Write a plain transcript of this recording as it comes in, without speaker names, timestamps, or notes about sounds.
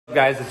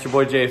Guys, it's your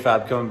boy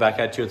JFab coming back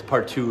at you with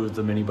part 2 of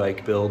the mini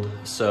bike build.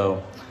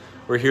 So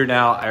we're here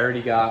now. I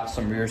already got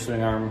some rear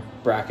swing arm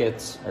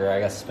brackets, or I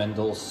guess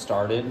spindles,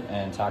 started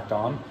and tacked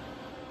on,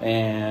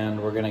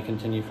 and we're gonna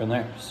continue from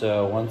there.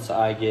 So once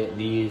I get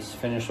these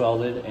finish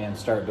welded and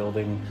start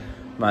building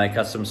my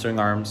custom swing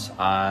arms,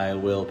 I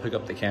will pick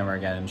up the camera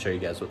again and show you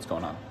guys what's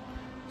going on.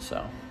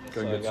 So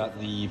I got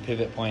the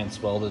pivot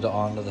points welded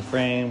onto the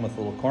frame with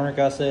little corner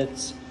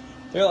gussets.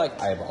 They're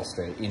like eyeball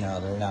straight, you know,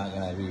 they're not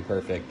gonna be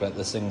perfect, but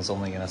this thing's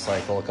only gonna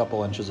cycle a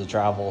couple inches of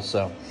travel,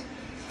 so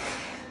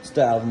it's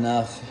dialed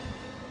enough.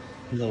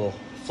 Little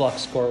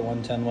flux core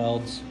 110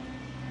 welds,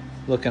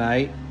 looking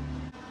aight.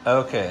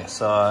 Okay,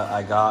 so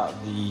I got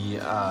the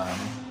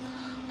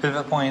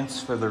pivot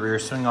points for the rear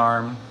swing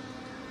arm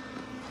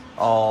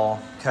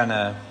all kind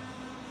of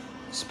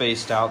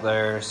spaced out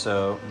there,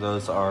 so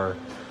those are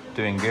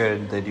doing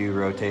good. They do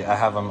rotate. I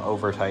have them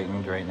over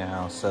tightened right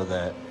now so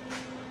that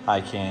I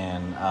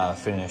can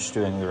finish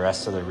doing the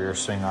rest of the rear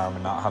swing arm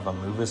and not have them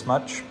move as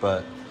much,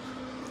 but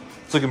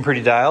it's looking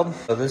pretty dialed.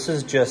 So this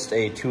is just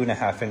a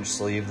 2.5 inch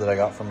sleeve that I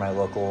got from my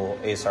local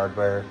Ace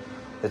Hardware.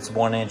 It's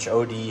 1 inch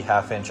OD,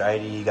 1/2 inch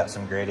ID, got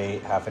some grade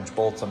 8 1/2 inch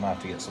bolts. I'm gonna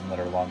have to get some that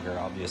are longer,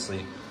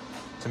 obviously,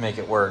 to make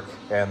it work.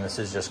 And this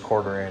is just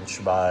 1/4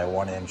 inch by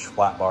 1 inch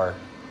flat bar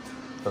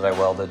that I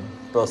welded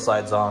both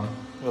sides on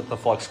with the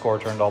flux core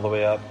turned all the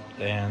way up,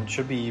 and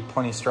should be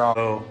plenty strong.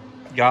 So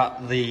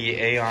got the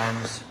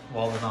A-arms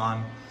welded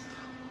on,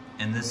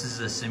 and this is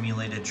a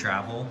simulated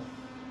travel.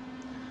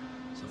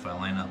 So if I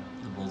line up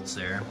the bolts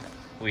there,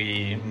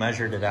 we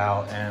measured it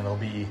out, and it'll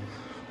be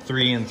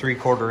 3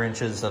 3/4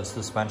 inches of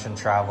suspension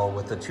travel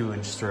with a 2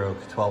 inch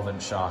stroke, 12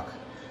 inch shock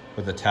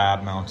with a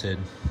tab mounted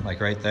like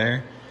right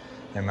there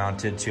and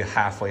mounted to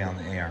halfway on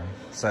the A-arm.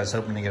 So I was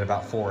hoping to get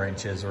about 4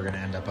 inches. We're gonna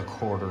end up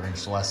 1/4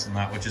 inch less than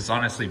that, which is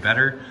honestly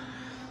better,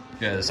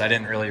 because I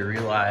didn't really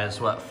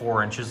realize what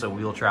 4 inches of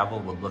wheel travel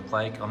would look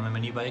like on the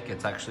mini bike.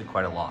 It's actually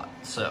quite a lot.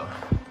 So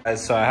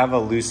I have a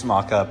loose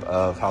mock-up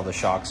of how the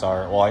shocks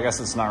are. Well, I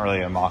guess it's not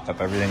really a mock-up.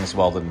 Everything is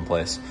welded in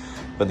place,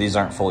 but these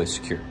aren't fully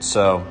secured.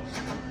 So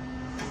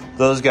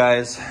those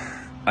guys,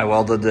 I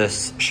welded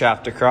this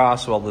shaft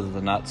across, welded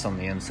the nuts on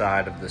the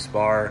inside of this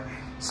bar,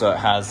 so it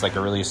has like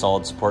a really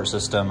solid support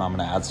system. I'm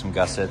gonna add some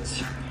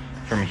gussets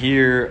from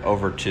here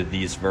over to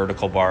these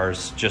vertical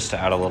bars just to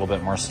add a little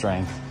bit more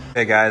strength.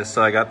 Hey guys,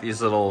 so I got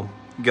these little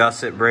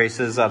gusset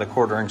braces out of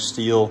 1/4 inch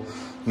steel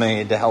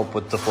made to help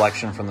with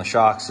deflection from the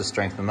shocks to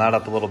strengthen that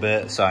up a little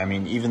bit. So I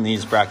mean, even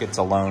these brackets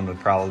alone would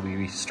probably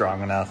be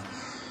strong enough.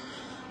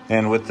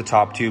 And with the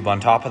top tube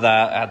on top of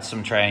that, add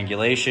some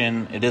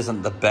triangulation. It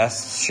isn't the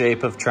best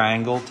shape of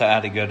triangle to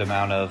add a good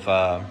amount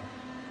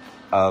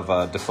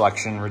of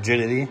deflection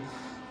rigidity,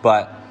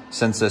 but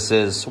since this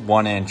is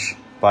 1 inch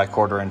by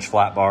 1/4 inch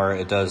flat bar,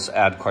 it does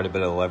add quite a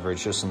bit of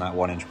leverage just in that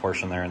 1 inch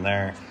portion there and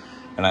there.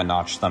 And I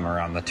notched them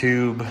around the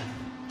tube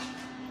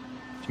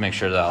to make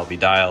sure that I'll be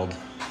dialed.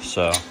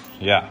 So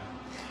yeah.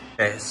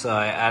 Okay, so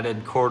I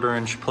added 1/4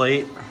 inch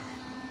plate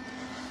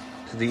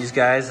to these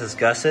guys as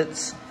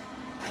gussets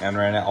and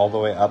ran it all the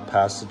way up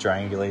past the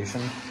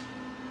triangulation.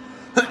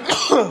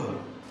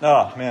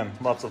 Oh man,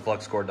 lots of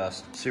flux core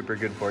dust. Super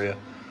good for you.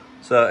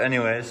 So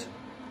anyways,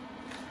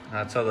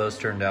 that's how those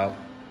turned out.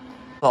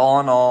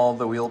 All in all,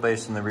 the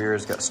wheelbase in the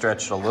rears got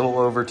stretched a little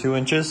over 2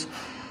 inches.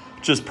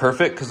 Which is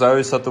perfect, because I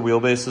always thought the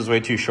wheelbase is way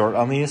too short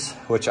on these,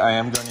 which I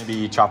am going to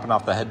be chopping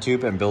off the head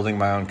tube and building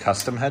my own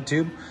custom head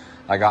tube.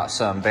 I got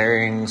some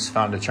bearings,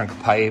 found a chunk of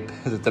pipe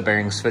that the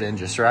bearings fit in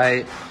just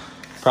right.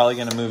 Probably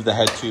going to move the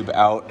head tube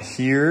out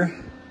here,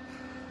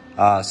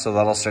 so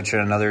that'll stretch it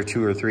another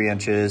 2 or 3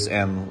 inches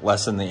and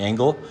lessen the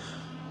angle.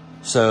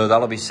 So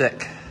that'll be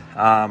sick.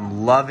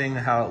 Loving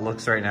how it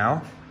looks right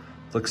now.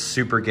 Looks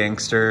super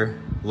gangster.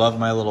 Love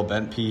my little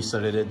bent piece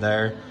that I did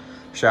there.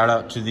 Shout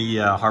out to the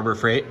Harbor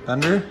Freight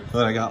vendor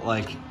that I got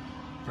like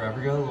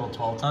forever ago, a little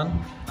 12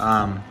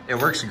 ton.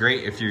 It works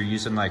great if you're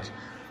using like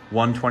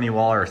 120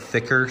 wall or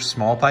thicker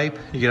small pipe.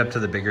 You get up to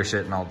the bigger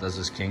shit and all it does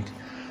is kink.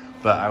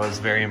 But I was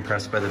very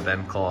impressed by the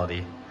bend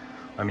quality.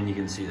 I mean, you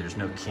can see there's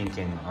no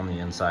kinking on the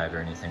inside or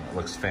anything. It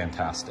looks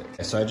fantastic.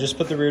 So I just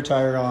put the rear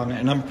tire on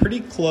and I'm pretty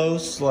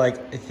close.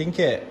 Like I think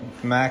at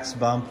max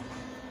bump,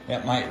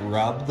 it might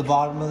rub the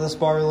bottom of this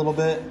bar a little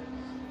bit,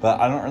 but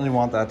I don't really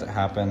want that to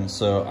happen.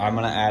 So I'm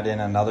gonna add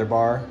in another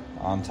bar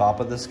on top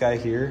of this guy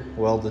here,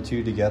 weld the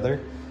two together,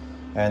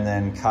 and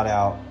then cut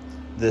out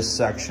this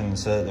section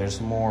so that there's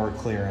more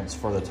clearance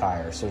for the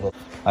tire. So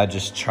I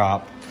just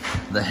chop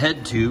the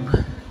head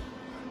tube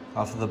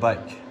off of the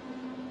bike.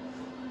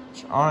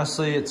 Which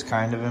honestly, it's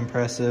kind of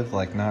impressive,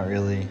 like not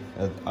really.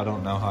 I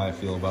don't know how I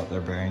feel about their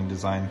bearing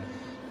design.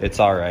 It's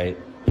all right,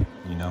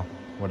 you know,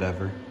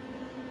 whatever.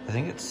 I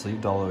think it's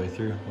sleeved all the way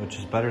through, which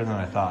is better than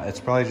I thought.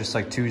 It's probably just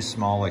like 2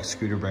 small like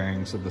scooter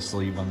bearings with the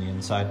sleeve on the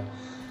inside.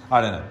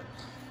 I don't know,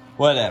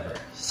 whatever.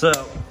 So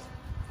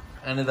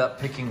ended up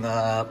picking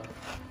up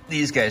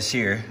these guys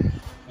here,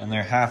 and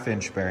they're 1/2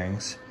 inch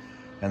bearings,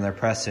 and they're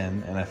press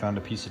in, and I found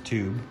a piece of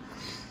tube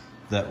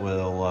that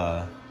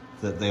will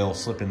that they'll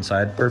slip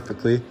inside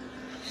perfectly.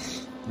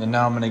 And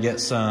now I'm gonna get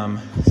some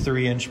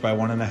 3" by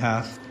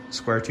 1.5"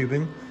 square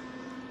tubing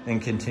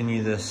and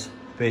continue this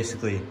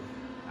basically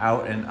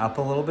out and up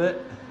a little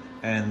bit,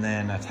 and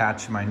then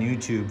attach my new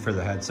tube for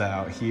the headset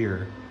out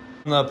here.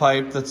 The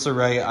pipe that's the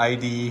right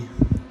ID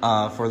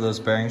for those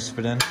bearings to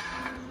fit in.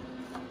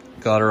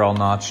 Got her all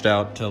notched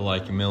out to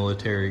like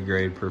military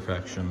grade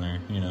perfection there.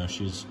 You know,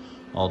 she's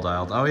all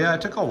dialed. Oh yeah, I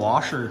took a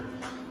washer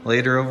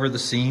later over the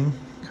seam,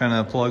 kind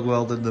of plug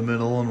welded the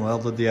middle and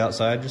welded the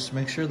outside just to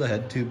make sure the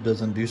head tube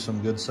doesn't do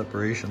some good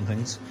separation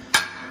things.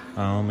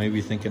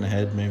 Maybe thinking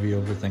ahead, maybe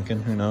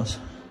overthinking, who knows.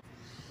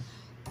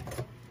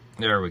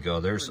 There we go,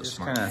 there's the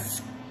smart.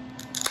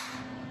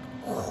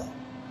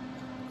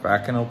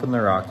 Cracking open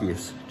the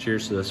Rockies.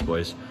 Cheers to this,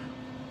 boys.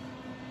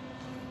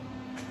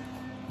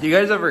 Do you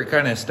guys ever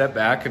kind of step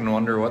back and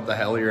wonder what the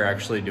hell you're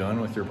actually doing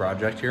with your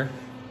project here?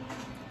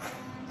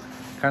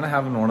 Kind of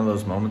having one of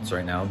those moments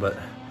right now, but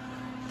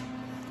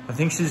I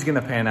think she's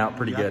gonna pan out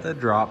pretty good. The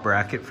drop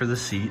bracket for the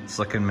seat, it's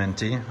looking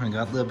minty. I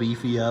got the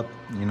beefy up,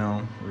 you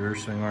know, rear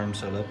swing arm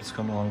set up. It's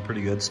coming along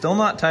pretty good. Still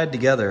not tied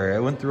together. I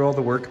went through all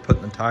the work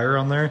putting the tire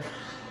on there.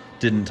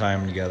 Didn't tie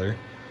them together.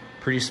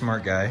 Pretty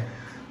smart guy.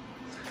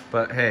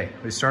 But hey,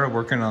 we started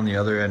working on the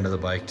other end of the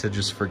bike to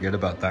just forget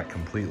about that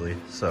completely.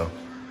 So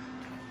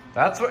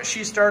that's what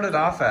she started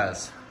off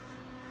as.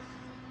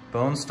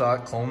 Bone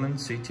stock Coleman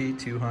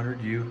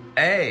CT200U.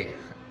 A,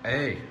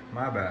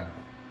 my bad.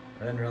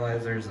 I didn't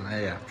realize there's an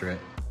A after it.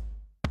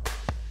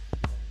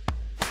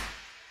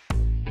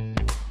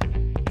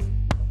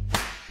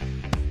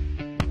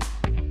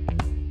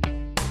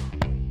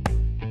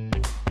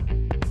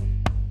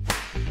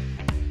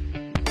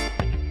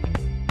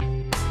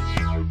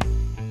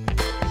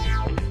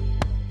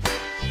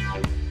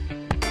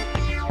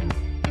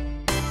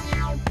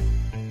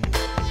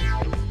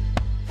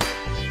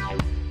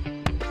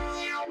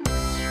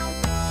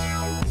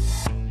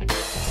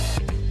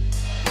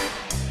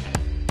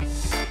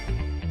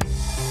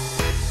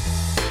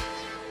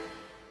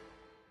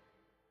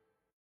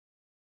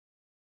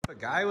 If a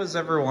guy was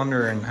ever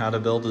wondering how to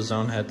build his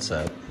own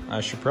headset,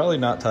 I should probably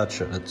not touch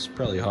it. It's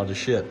probably hot as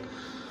shit.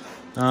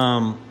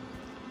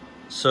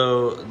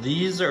 So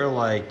these are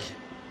like,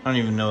 I don't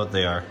even know what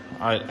they are.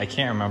 I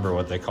can't remember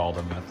what they called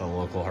them at the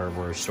local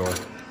hardware store.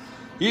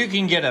 You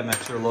can get them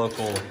at your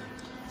local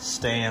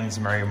Stan's,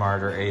 Mary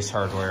Mart, or Ace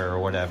Hardware or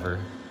whatever.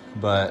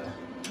 But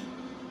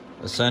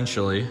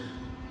essentially,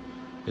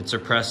 it's a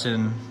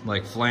press-in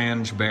like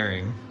flange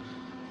bearing.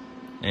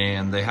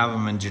 And they have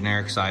them in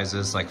generic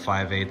sizes like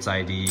 5/8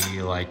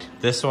 ID. Like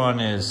this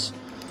one is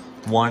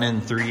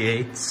 1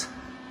 3/8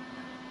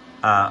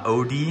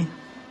 OD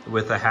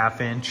with a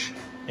 1/2"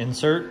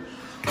 insert.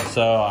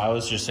 So I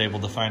was just able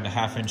to find a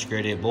 1/2"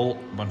 grade 8 bolt,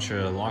 a bunch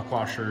of lock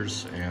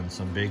washers and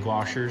some big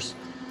washers.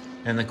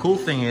 And the cool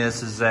thing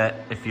is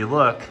that if you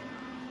look,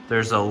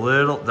 there's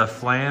the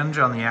flange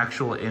on the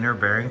actual inner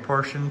bearing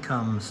portion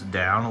comes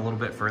down a little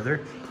bit further.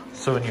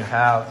 So when you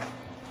have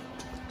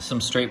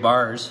some straight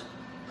bars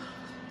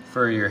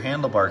for your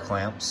handlebar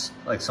clamps,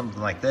 like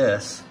something like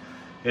this,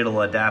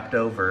 it'll adapt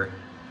over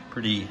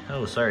pretty,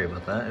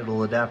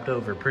 it'll adapt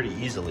over pretty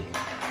easily.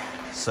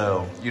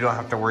 So you don't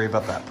have to worry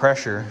about that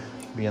pressure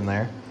being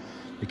there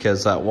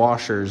because that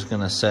washer is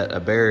gonna set a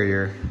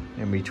barrier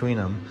in between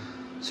them.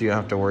 So you don't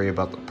have to worry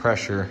about the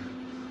pressure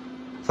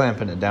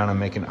clamping it down and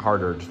making it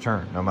harder to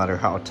turn. No matter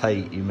how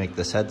tight you make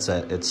this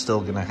headset, it's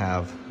still gonna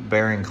have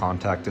bearing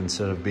contact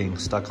instead of being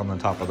stuck on the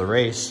top of the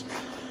race.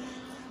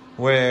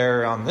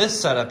 Where on this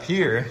setup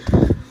here,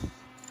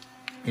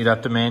 you'd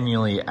have to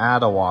manually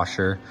add a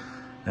washer,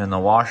 and the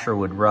washer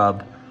would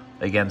rub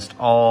against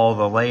all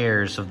the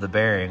layers of the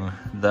bearing,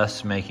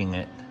 thus making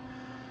it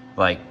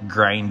like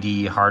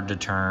grindy, hard to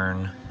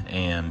turn,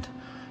 and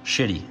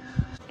shitty.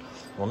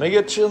 Let me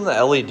get you in the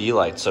LED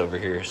lights over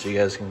here so you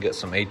guys can get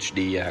some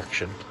HD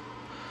action.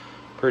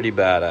 Pretty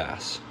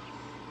badass.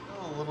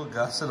 A little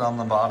gusset on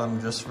the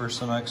bottom just for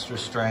some extra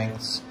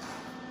strengths.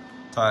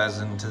 Ties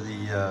into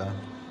the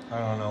I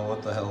don't know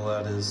what the hell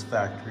that is,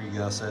 factory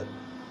gusset.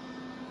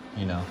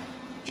 You know,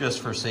 just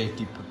for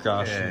safety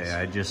precautions. Okay,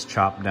 I just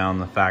chopped down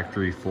the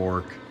factory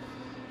fork.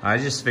 I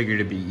just figured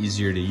it'd be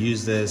easier to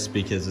use this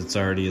because it's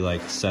already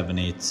like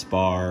 7/8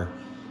 bar,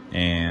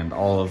 and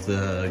all of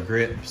the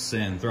grips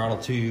and throttle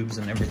tubes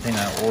and everything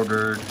I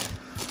ordered,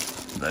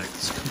 but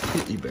it's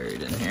completely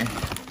buried in here.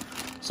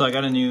 So I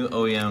got a new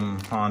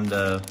OEM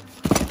Honda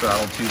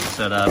throttle tube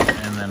set up,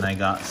 and then I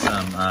got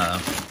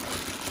some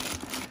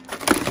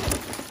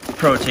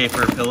Pro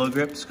Taper pillow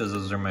grips because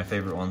those are my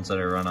favorite ones that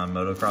I run on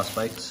motocross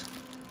bikes.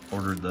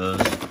 Ordered those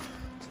to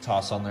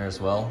toss on there as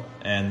well,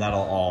 and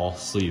that'll all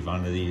sleeve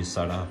onto these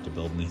so I don't have to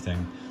build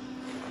anything.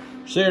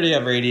 So they already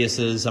have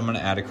radiuses. I'm gonna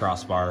add a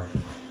crossbar,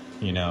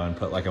 you know, and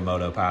put like a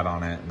moto pad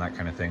on it and that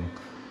kind of thing.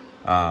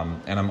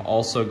 And I'm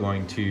also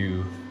going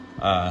to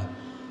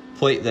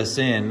plate this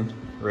in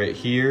right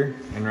here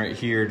and right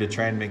here to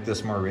try and make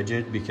this more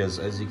rigid, because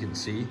as you can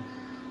see,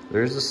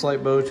 there's a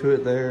slight bow to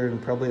it there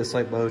and probably a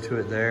slight bow to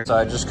it there. So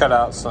I just cut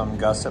out some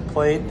gusset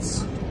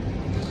plates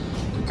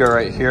to go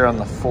right here on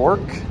the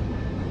fork.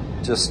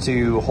 just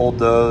to hold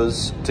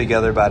those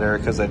together better,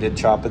 because I did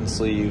chop and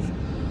sleeve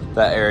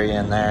that area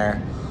in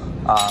there.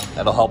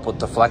 It'll help with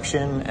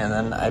deflection. And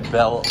then I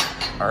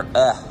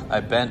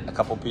bent a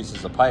couple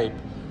pieces of pipe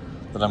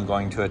that I'm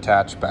going to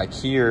attach back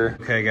here.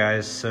 Okay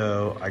guys,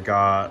 so I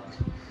got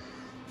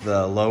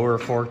the lower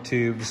fork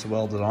tubes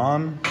welded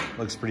on.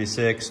 Looks pretty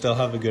sick. Still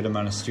have a good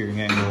amount of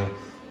steering angle.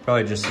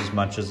 Probably just as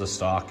much as a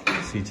stock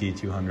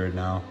CT200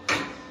 now.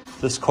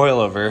 This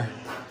coilover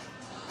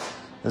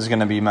is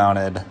gonna be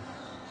mounted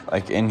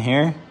like in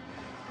here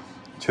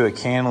to a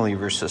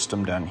cantilever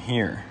system down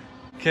here.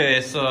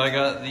 Okay, so I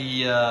got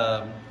the,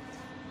 I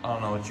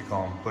don't know what you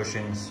call them,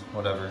 bushings,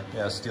 whatever.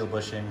 Yeah, steel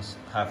bushings,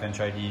 1/2 inch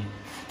ID,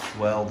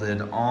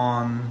 welded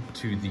on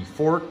to the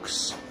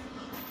forks.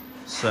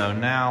 So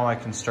now I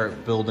can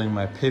start building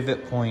my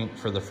pivot point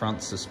for the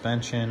front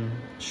suspension.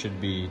 Should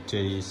be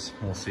titties,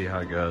 we'll see how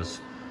it goes.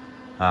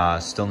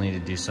 Still need to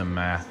do some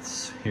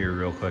maths here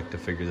real quick to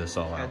figure this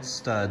all out.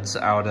 Studs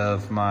out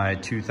of my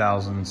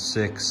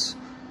 2006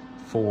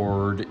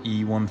 Ford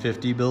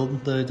E150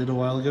 build that I did a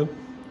while ago.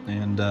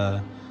 And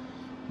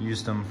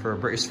used them for a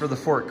brace for the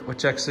fork,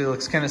 which actually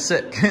looks kind of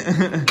sick.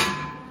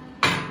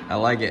 I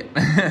like it.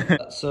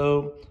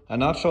 So I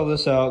notched all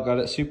this out, got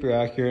it super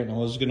accurate, and I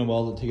was gonna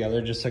weld it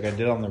together just like I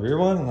did on the rear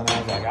one. And then I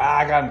was like,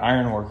 I got an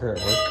iron worker at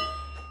work.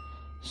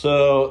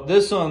 So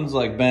this one's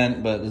like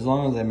bent, but as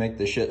long as I make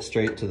the shit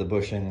straight to the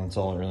bushing, that's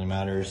all that really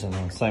matters. And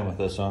then same with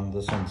this one.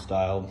 This one's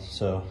dialed,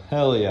 so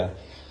hell yeah.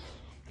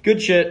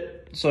 Good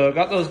shit. So I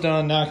got those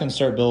done. Now I can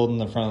start building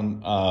the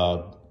front,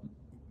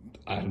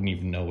 I don't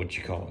even know what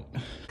you call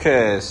it.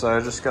 Okay, so I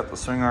just got the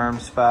swing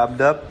arms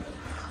fabbed up,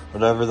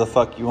 whatever the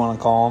fuck you want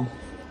to call them.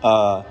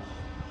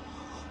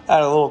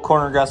 Add a little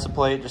corner gusset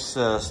plate just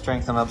to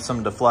strengthen up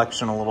some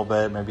deflection a little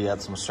bit. Maybe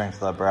add some strength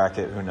to that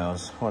bracket, who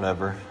knows,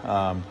 whatever.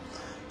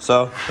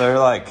 So they're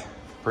like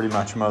pretty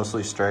much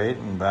mostly straight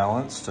and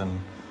balanced and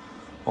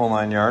whole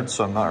 9 yards,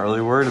 so I'm not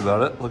really worried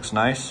about it. Looks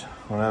nice,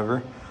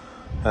 whatever,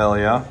 hell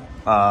yeah.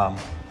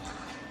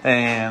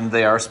 And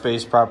they are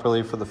spaced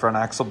properly for the front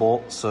axle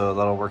bolt, so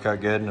that'll work out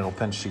good and it'll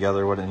pinch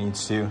together what it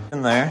needs to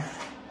in there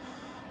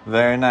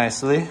very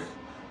nicely,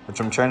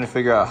 which I'm trying to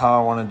figure out how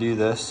I want to do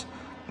this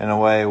in a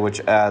way which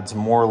adds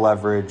more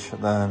leverage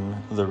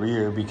than the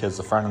rear, because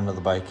the front end of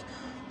the bike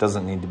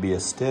doesn't need to be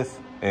as stiff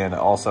and it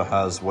also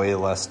has way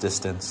less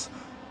distance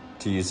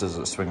to use as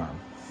a swing arm.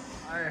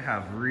 I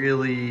have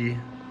really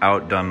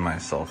outdone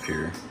myself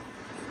here.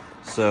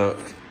 So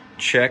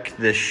check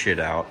this shit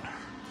out.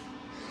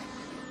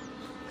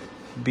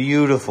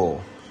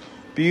 Beautiful,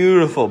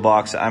 beautiful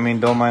box. I mean,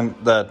 don't mind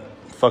that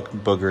fucking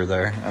booger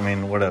there. I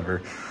mean,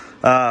 whatever.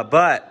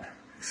 But,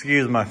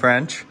 excuse my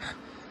French,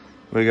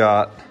 we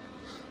got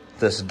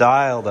this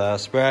dialed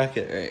ass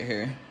bracket right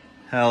here.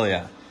 Hell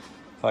yeah.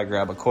 If I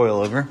grab a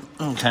coilover,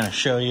 I'll kind of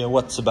show you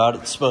what's about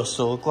it's supposed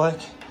to look like.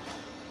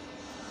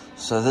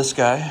 So this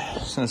guy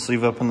is gonna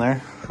sleeve up in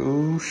there.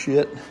 Oh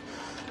shit.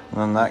 And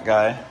then that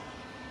guy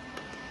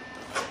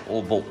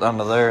will bolt down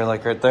to there,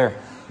 like right there.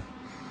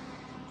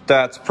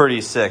 That's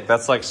pretty sick.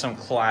 That's like some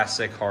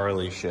classic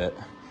Harley shit.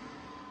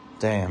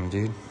 Damn,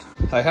 dude.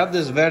 I have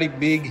this very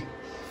big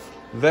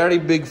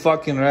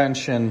fucking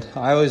wrench, and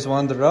I always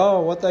wonder, oh,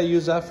 what I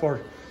use that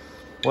for?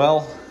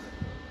 Well,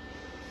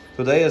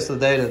 today is the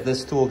day that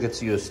this tool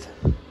gets used.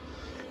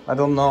 I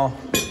don't know.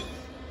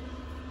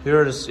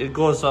 Here it is. It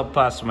goes up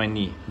past my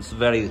knee. It's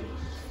very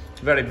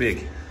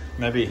big.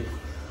 Maybe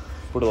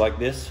put it like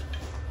this.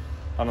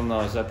 I don't know.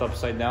 Is that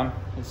upside down?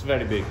 It's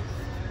very big.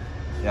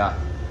 Yeah.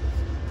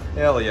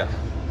 Hell yeah.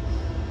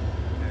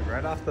 Okay,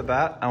 right off the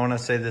bat, I want to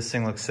say this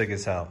thing looks sick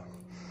as hell.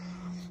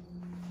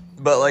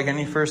 But like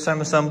any first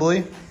time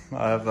assembly,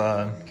 I've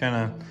kind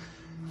of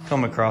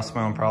come across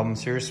my own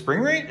problems here. Spring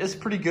rate is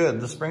pretty good.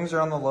 The springs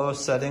are on the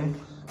lowest setting,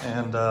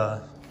 and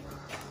I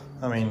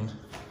mean,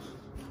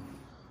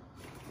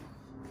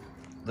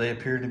 they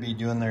appear to be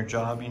doing their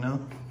job, you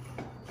know?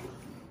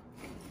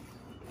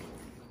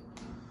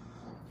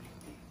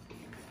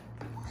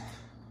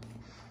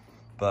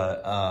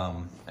 But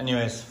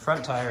anyways,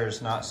 front tire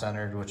is not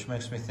centered, which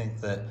makes me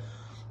think that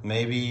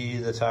maybe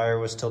the tire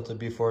was tilted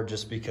before,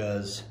 just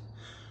because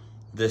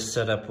this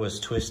setup was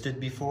twisted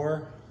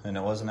before and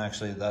it wasn't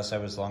actually, that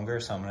side was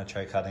longer. So I'm gonna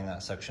try cutting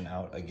that section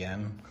out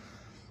again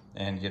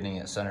and getting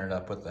it centered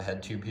up with the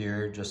head tube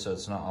here, just so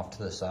it's not off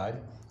to the side,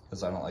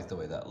 because I don't like the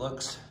way that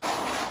looks.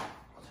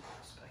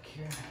 Back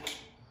here.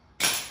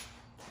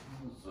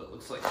 So it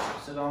looks like I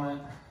sit on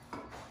it.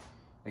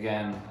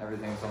 Again,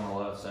 everything's on the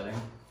lowest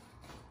setting.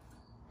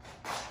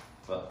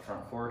 But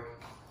front fork,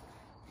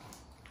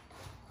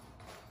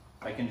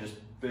 I can just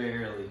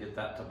barely get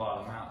that to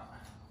bottom out.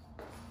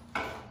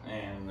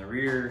 And the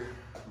rear,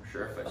 I'm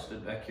sure if I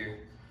stood back here,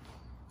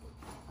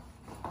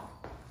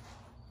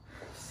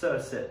 so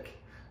sick.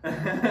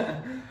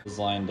 It's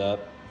lined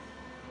up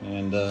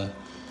and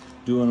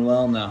doing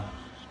well now.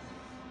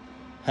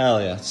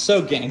 Hell yeah,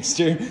 so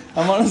gangster.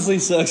 I'm honestly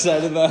so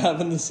excited about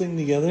having this thing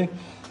together.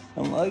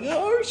 I'm like,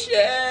 oh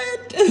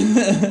shit.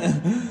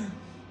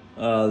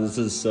 Oh, this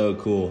is so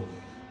cool.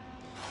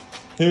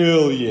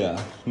 Hell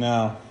yeah.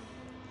 Now,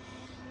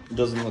 It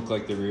doesn't look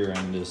like the rear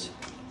end is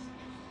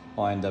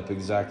lined up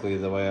exactly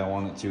the way I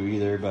want it to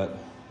either, but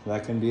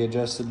that can be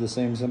adjusted the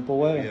same simple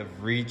way. We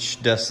have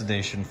reached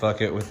destination,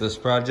 fuck it, with this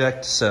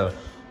project. So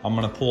I'm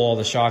gonna pull all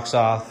the shocks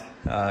off,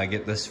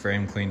 get this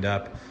frame cleaned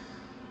up,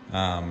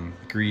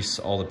 grease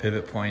all the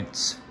pivot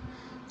points,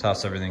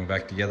 toss everything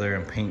back together,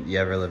 and paint the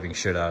ever-living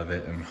shit out of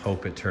it and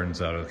hope it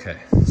turns out okay.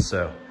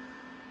 So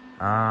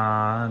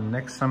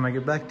next time I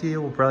get back to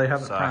you, we'll probably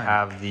have it primed. I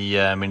have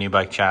the mini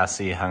bike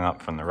chassis hung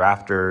up from the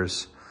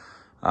rafters.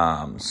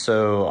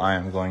 So I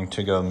am going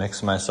to go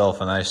mix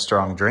myself a nice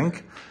strong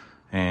drink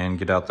and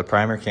get out the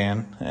primer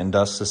can and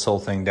dust this whole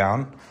thing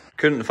down.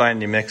 Couldn't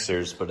find any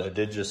mixers, but I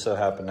did just so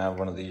happen to have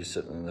one of these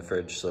sitting in the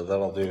fridge, so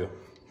that'll do.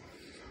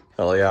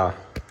 Hell yeah.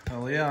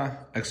 Hell yeah.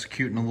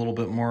 Executing a little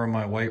bit more of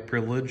my white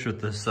privilege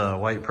with this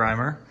white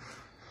primer.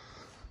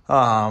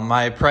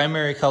 My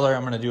primary color,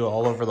 I'm gonna do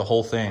all over the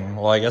whole thing.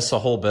 Well, I guess the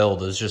whole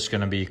build is just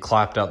gonna be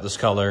clapped out this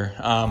color.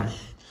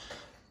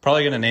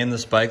 Probably gonna name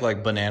this bike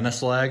like Banana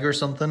Slag or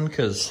something,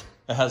 because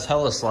it has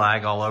hella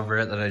slag all over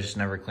it that I just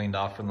never cleaned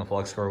off from the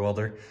flux core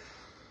welder.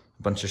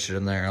 A bunch of shit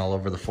in there all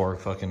over the fork,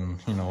 fucking,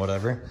 you know,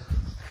 whatever.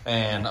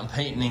 And I'm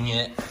painting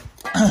it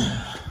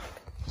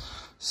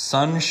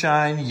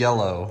Sunshine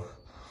Yellow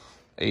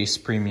Ace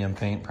Premium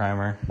Paint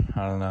Primer.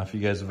 I don't know if you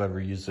guys have ever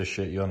used this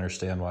shit, you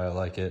understand why I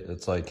like it.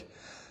 It's like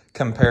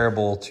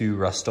comparable to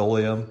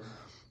Rust-Oleum,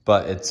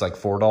 but it's like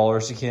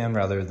 $4 a can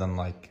rather than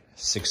like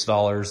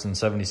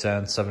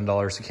 $6.70,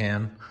 $7 a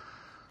can.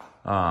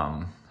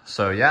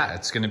 So yeah,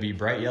 it's gonna be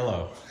bright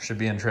yellow. Should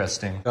be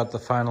interesting. Got the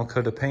final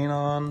coat of paint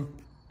on.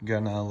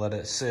 Gonna let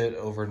it sit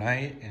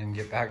overnight and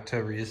get back to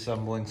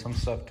reassembling some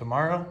stuff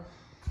tomorrow.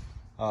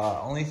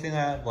 Only thing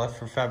I have left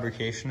for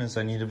fabrication is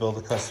I need to build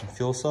a custom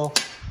fuel cell.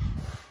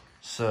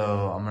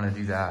 So I'm gonna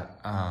do that.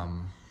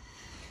 I'm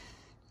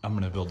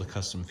gonna build a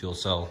custom fuel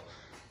cell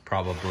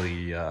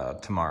probably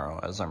tomorrow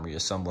as I'm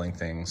reassembling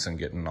things and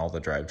getting all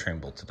the drivetrain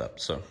bolted up.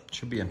 So it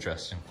should be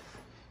interesting.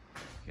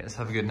 You guys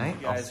have a good night.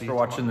 Thank you guys for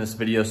watching this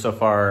video so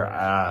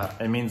far.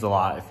 It means a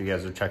lot if you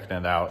guys are checking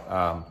it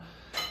out.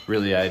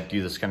 Really, I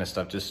do this kind of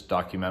stuff just to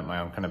document my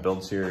own kind of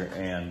builds here,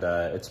 and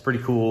it's pretty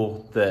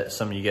cool that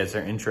some of you guys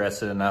are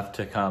interested enough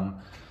to come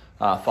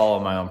follow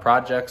my own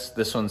projects.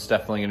 This one's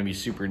definitely going to be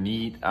super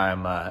neat.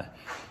 I'm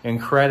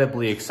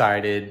incredibly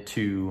excited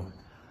to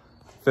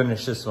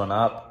finish this one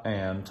up,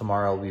 and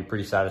tomorrow will be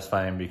pretty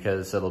satisfying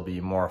because it'll be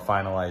more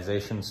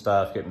finalization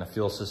stuff, getting the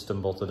fuel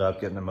system bolted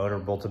up, getting the motor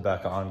bolted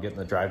back on, getting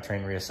the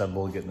drivetrain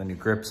reassembled, getting the new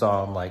grips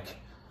on. Like,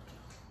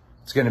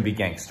 it's going to be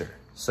gangster.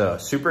 So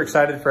super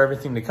excited for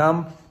everything to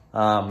come.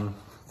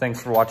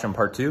 Thanks for watching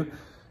part 2,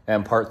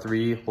 and part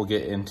 3 we'll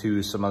get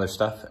into some other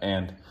stuff,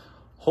 and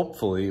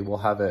hopefully we'll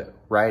have it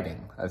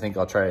riding. I think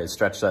I'll try to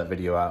stretch that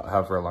video out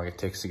however long it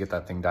takes to get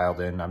that thing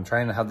dialed in. I'm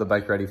trying to have the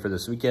bike ready for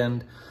this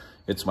weekend.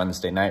 It's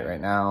Wednesday night right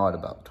now at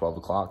about 12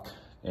 o'clock,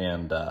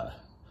 and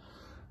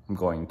I'm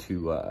going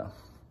to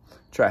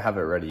try to have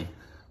it ready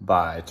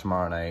by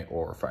tomorrow night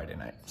or Friday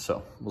night.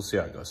 So we'll see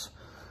how it goes.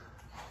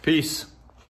 Peace.